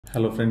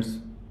Hello friends,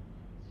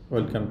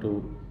 welcome to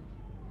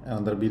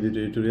another video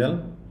tutorial.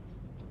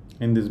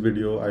 In this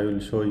video I will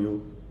show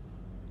you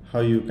how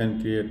you can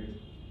create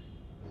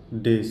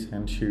days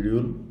and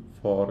schedule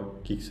for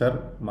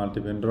Qixer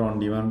multi-vendor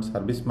on-demand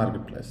service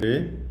marketplace.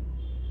 Day,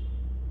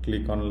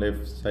 click on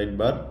left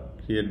sidebar,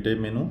 create day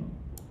menu.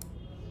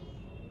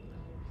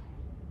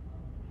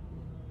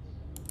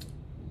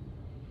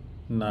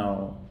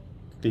 Now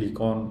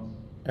click on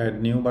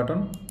add new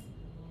button.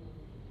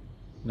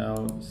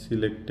 Now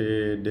select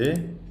a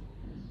day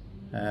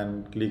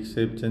and click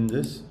save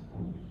changes,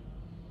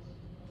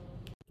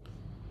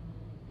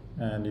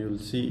 and you will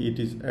see it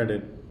is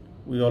added.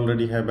 We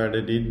already have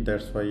added it,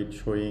 that's why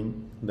it's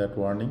showing that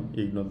warning.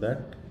 Ignore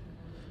that.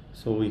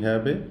 So we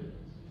have a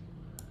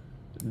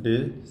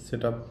day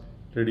setup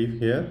ready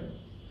here.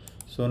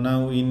 So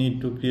now we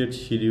need to create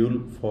schedule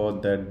for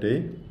that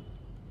day.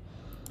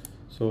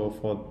 So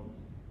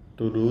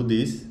to do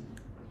this,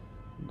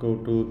 go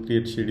to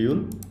create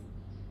schedule,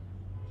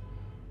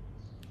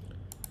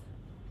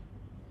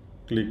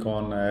 click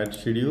on add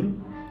schedule,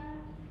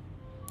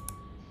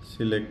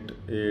 select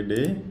a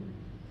day,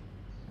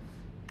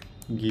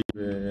 give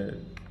a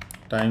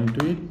time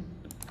to it.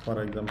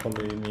 For example,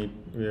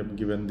 we have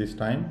given this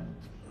time.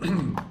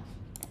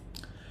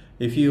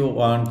 If you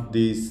want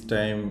this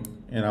time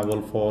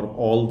enable for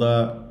all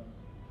the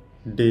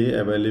day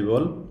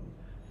available,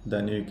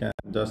 then you can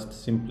just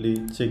simply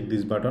check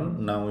this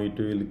button. Now it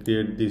will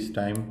create this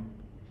time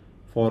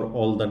for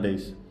all the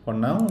days. For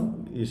now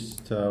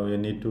we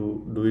need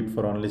to do it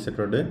for only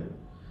Saturday.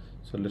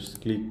 So let's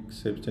click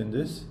save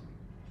changes.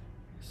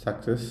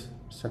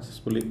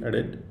 Successfully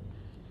added.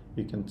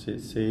 You can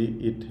say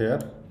it here.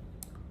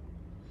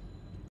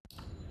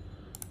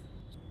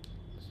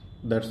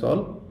 That's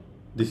all.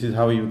 This is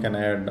how you can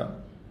add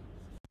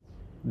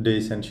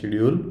days and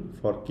schedule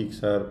for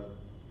Qixer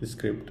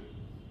script.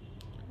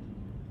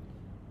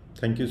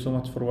 Thank you so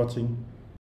much for watching.